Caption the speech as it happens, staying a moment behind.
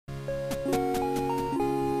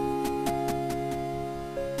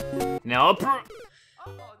Now,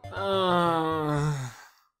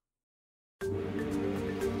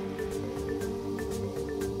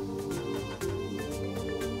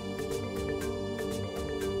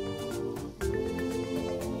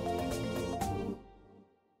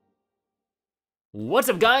 What's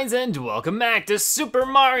up, guys, and welcome back to Super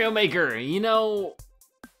Mario Maker. You know,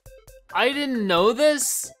 I didn't know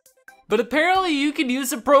this, but apparently you can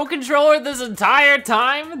use a Pro Controller this entire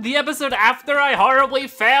time. The episode after I horribly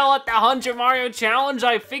fail at the 100 Mario Challenge,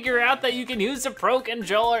 I figure out that you can use a Pro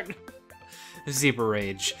Controller. Zebra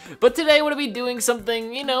Rage. But today we're gonna be doing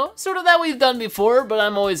something, you know, sort of that we've done before, but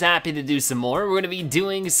I'm always happy to do some more. We're gonna be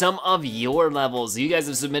doing some of your levels. You guys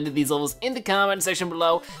have submitted these levels in the comment section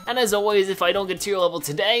below, and as always, if I don't get to your level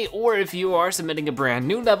today, or if you are submitting a brand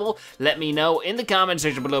new level, let me know in the comment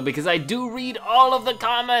section below, because I do read all of the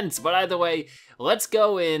comments. But either way, let's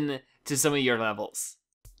go in to some of your levels.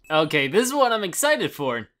 Okay, this is what I'm excited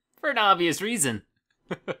for an obvious reason.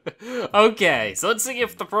 Okay, so let's see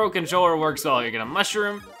if the Pro Controller works well. You're gonna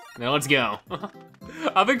mushroom, now let's go.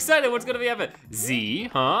 I'm excited, what's gonna be happening? Z,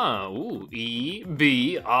 huh, ooh, E,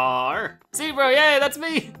 B, R. Zebra, yay, that's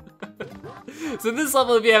me! So this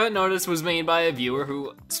level, if you haven't noticed, was made by a viewer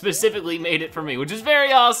who specifically made it for me, which is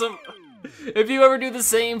very awesome. If you ever do the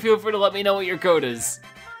same, feel free to let me know what your code is.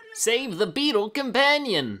 Save the Beetle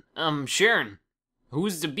Companion. Sure.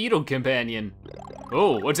 Who's the Beetle Companion?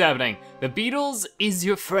 Oh, what's happening? The Beetles is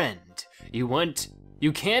your friend. You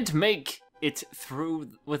can't make it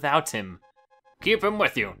through without him. Keep him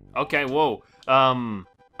with you. Okay, whoa. I'll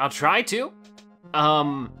try to.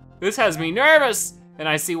 This has me nervous, and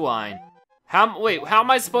I see why. Wait, how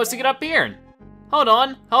am I supposed to get up here? Hold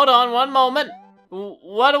on, one moment.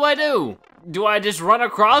 What do I do? Do I just run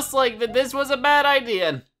across like that this was a bad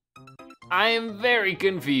idea? I am very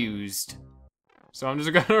confused. So I'm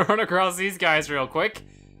just gonna run across these guys real quick.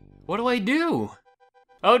 What do I do?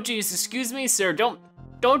 Oh geez, excuse me, sir. Don't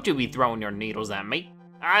you be throwing your needles at me.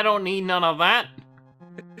 I don't need none of that.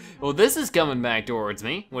 Well, this is coming back towards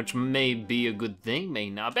me, which may be a good thing, may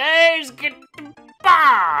not be.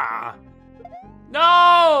 Bah!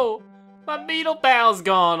 No! My beetle pal's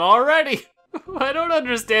gone already. I don't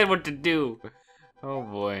understand what to do. Oh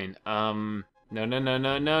boy, no.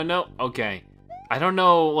 Okay. I don't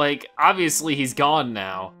know, like, obviously he's gone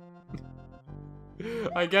now.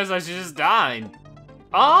 I guess I should just die.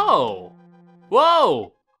 Oh!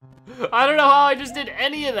 Whoa! I don't know how I just did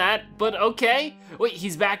any of that, but okay. Wait,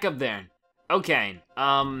 he's back up there. Okay,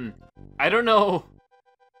 I don't know.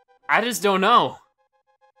 I just don't know.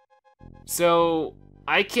 So,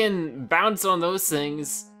 I can bounce on those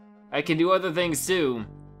things. I can do other things too,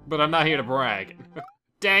 but I'm not here to brag.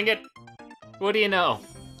 Dang it. What do you know?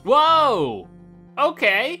 Whoa!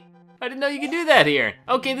 Okay, I didn't know you could do that here.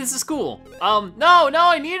 Okay, this is cool. No,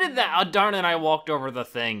 I needed that. Oh, darn it, I walked over the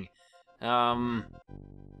thing. Now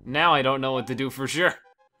I don't know what to do for sure.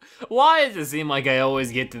 Why does it seem like I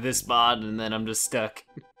always get to this spot and then I'm just stuck?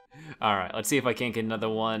 All right, let's see if I can't get another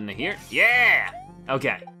one here. Yeah!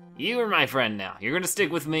 Okay, you are my friend now. You're gonna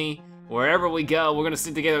stick with me. Wherever we go, we're gonna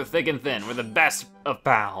stick together thick and thin. We're the best of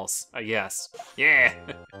pals, I guess. Yeah.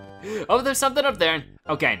 Oh, there's something up there.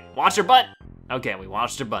 Okay, watch your butt. Okay, we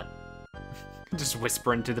watched her butt. Just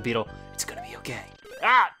whispering to the beetle, it's gonna be okay.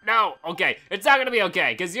 Ah, no, okay, it's not gonna be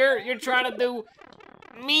okay, cause you're trying to do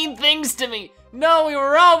mean things to me. No, we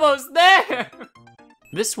were almost there.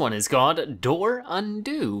 This one is called Door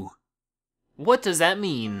Undo. What does that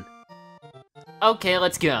mean? Okay,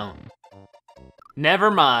 let's go.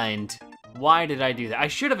 Never mind. Why did I do that? I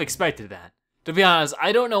should have expected that. To be honest,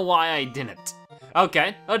 I don't know why I didn't.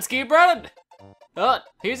 Okay, let's keep running. Oh,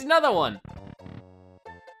 here's another one.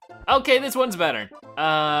 Okay, this one's better.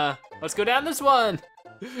 Let's go down this one.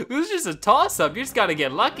 This is just a toss-up, you just gotta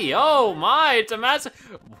get lucky. Oh my, it's a massive...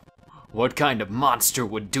 What kind of monster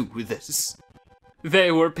would do this?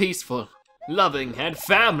 They were peaceful, loving, had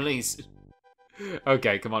families.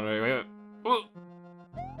 Okay, come on, wait.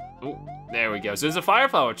 Ooh, there we go. So there's a fire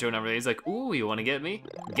flower showing over there. He's like, ooh, you wanna get me?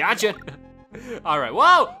 Gotcha. All right,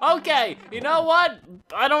 whoa, okay. You know what?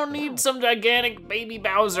 I don't need some gigantic baby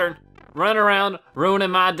Bowser running around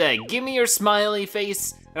ruining my day. Give me your smiley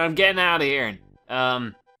face and I'm getting out of here.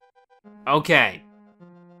 Okay.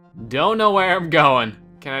 Don't know where I'm going.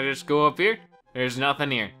 Can I just go up here? There's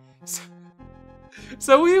nothing here.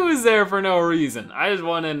 So he was there for no reason. I just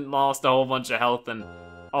went and lost a whole bunch of health and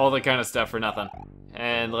all that kind of stuff for nothing.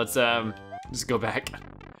 And let's just go back.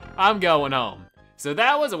 I'm going home. So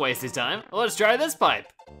that was a waste of time. Let's try this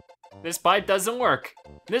pipe. This pipe doesn't work.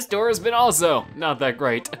 This door has been also not that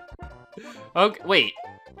great. Okay, wait,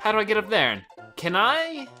 how do I get up there?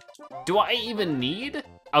 Do I even need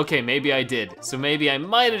Okay, maybe I did. So maybe I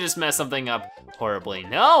might have just messed something up horribly.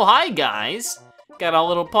 No, hi guys. Got a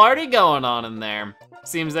little party going on in there.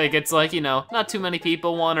 Seems like it's like, you know, not too many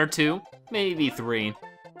people, 1 or 2, maybe 3.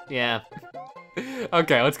 Yeah.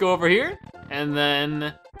 Okay, let's go over here. And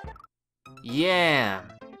then, yeah.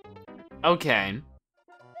 Okay.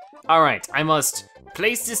 All right, I must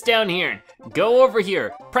place this down here. Go over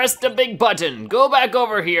here, press the big button, go back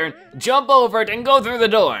over here, jump over it, and go through the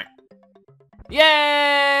door.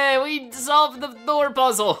 Yay! We solved the door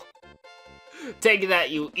puzzle. Take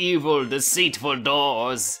that, you evil, deceitful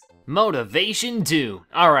doors. Motivation 2.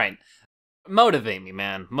 All right, motivate me,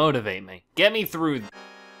 man, motivate me. Get me through.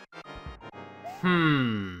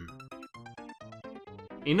 You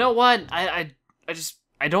know what? I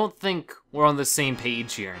don't think we're on the same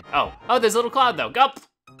page here. Oh, there's a little cloud though. Go.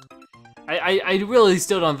 I really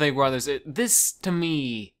still don't think we're on this. This to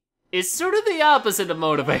me is sort of the opposite of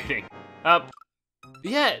motivating.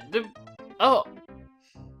 Yeah. All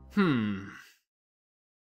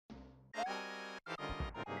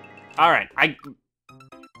right.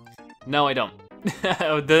 No, I don't.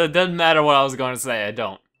 It doesn't matter what I was going to say. I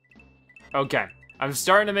don't. Okay. I'm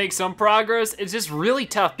starting to make some progress. It's just really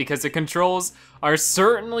tough because the controls are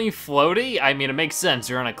certainly floaty. I mean, it makes sense,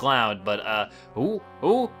 you're on a cloud, but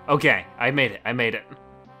okay, I made it.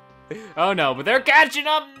 Oh no, but they're catching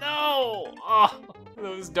up, no! Oh,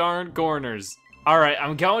 those darn corners. All right,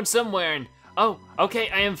 I'm going somewhere and, oh,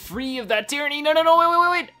 okay, I am free of that tyranny. No,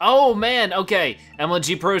 wait. Oh man, okay,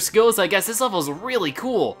 MLG Pro skills, I guess this level's really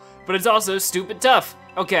cool, but it's also stupid tough.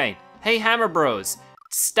 Okay, hey Hammer Bros,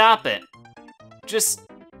 stop it. Just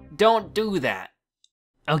don't do that.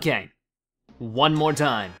 Okay, one more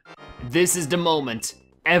time. This is the moment.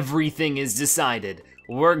 Everything is decided.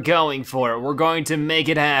 We're going for it. We're going to make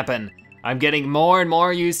it happen. I'm getting more and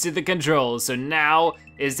more used to the controls, so now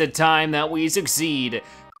is the time that we succeed.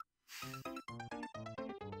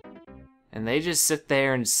 And they just sit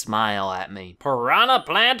there and smile at me. Piranha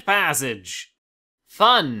Plant Passage.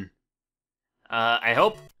 Fun. I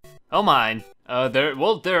hope. Oh my.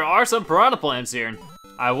 There are some piranha plants here.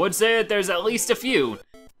 I would say that there's at least a few.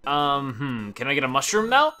 Can I get a mushroom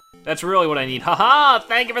now? That's really what I need. Haha,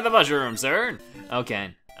 thank you for the mushroom, sir.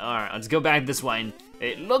 Okay, all right, let's go back this way.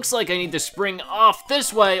 It looks like I need to spring off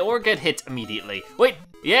this way or get hit immediately. Wait,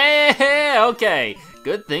 yeah, okay.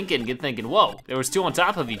 Good thinking, good thinking. Whoa, there was 2 on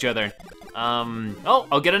top of each other. Oh,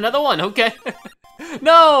 I'll get another one, okay.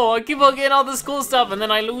 No, I keep on getting all this cool stuff and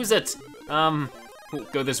then I lose it.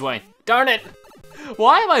 Go this way. Darn it.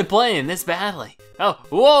 Why am I playing this badly? Oh,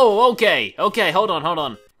 whoa, okay, hold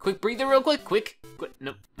on. Quick breather real quick,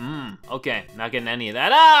 no, okay, not getting any of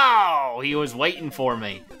that. Ow, he was waiting for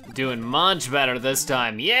me. Doing much better this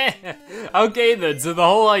time, yeah. Okay then, so the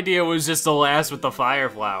whole idea was just to last with the fire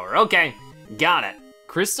flower. Okay, got it.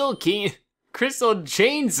 Crystal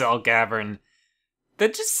Chainsaw Cavern.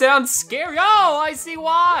 That just sounds scary. Oh, I see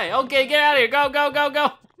why. Okay, get out of here, go.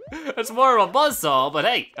 That's more of a buzzsaw, but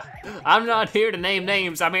hey, I'm not here to name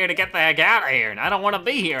names. I'm here to get the heck out of here, and I don't want to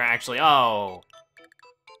be here, actually. Oh.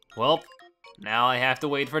 Well, now I have to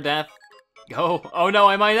wait for death. Go. Oh no,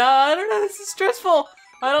 I might not. I don't know, this is stressful.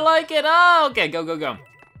 I don't like it. Oh, okay, go.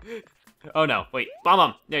 Oh no, wait,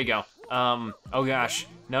 bomb. There you go. Oh gosh.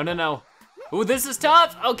 No. Ooh, this is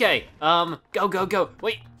tough. Okay, go.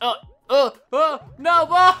 Wait, no,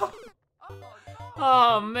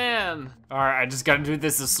 Oh man. All right, I just gotta do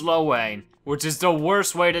this the slow way, which is the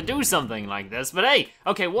worst way to do something like this, but hey,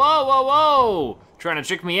 okay, whoa. Trying to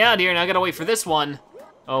trick me out here, and I gotta wait for this one.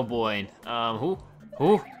 Oh boy, who?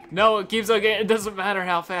 No, it keeps on getting, it doesn't matter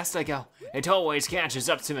how fast I go. It always catches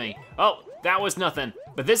up to me. Oh, that was nothing,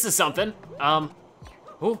 but this is something.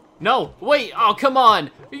 Oh, no, wait, oh, come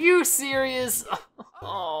on. Are you serious?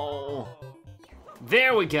 Oh.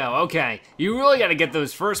 There we go, okay. You really gotta get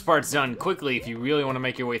those first parts done quickly if you really wanna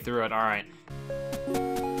make your way through it, all right.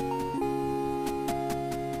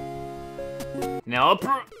 Now,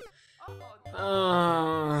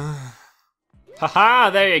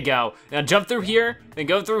 haha, there you go. Now jump through here, then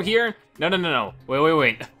go through here. No,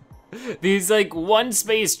 wait. These like one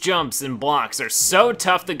space jumps and blocks are so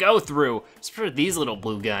tough to go through. Especially these little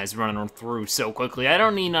blue guys running through so quickly. I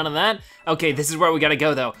don't need none of that. Okay, this is where we gotta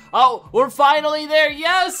go though. Oh, we're finally there,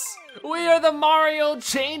 yes! We are the Mario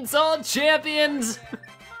Chainsaw Champions!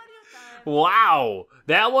 Wow,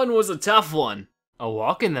 that one was a tough one. A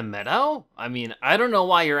walk in the meadow? I mean, I don't know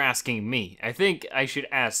why you're asking me. I think I should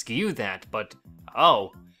ask you that, but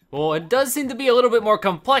oh. Well, it does seem to be a little bit more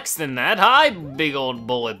complex than that. Hi, big old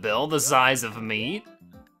bullet bill, the size of me.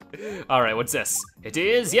 All right, what's this? It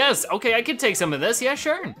is, yes, okay, I can take some of this, yeah,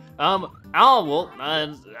 sure.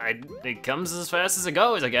 It comes as fast as it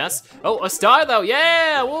goes, I guess. Oh, a star though,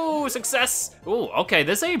 yeah, woo, success. Ooh, okay,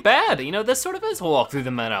 this ain't bad. You know, this sort of is a walk through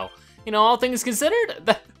the meadow. You know, all things considered,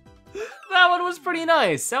 that one was pretty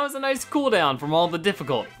nice. That was a nice cooldown from all the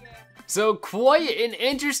difficult. So quite an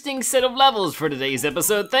interesting set of levels for today's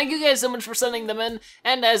episode. Thank you guys so much for sending them in.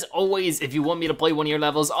 And as always, if you want me to play one of your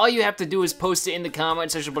levels, all you have to do is post it in the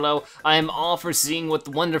comment section below. I am all for seeing what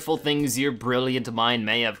wonderful things your brilliant mind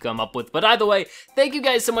may have come up with. But either way, thank you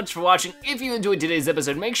guys so much for watching. If you enjoyed today's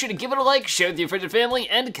episode, make sure to give it a like, share it with your friends and family,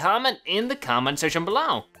 and comment in the comment section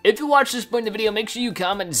below. If you watched this point in the video, make sure you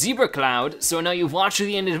comment Zebra Cloud, so I know you've watched to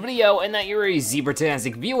the end of the video and that you're a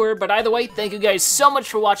Zebratastic viewer. But either way, thank you guys so much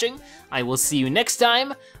for watching. I will see you next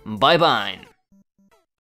time. Bye-bye.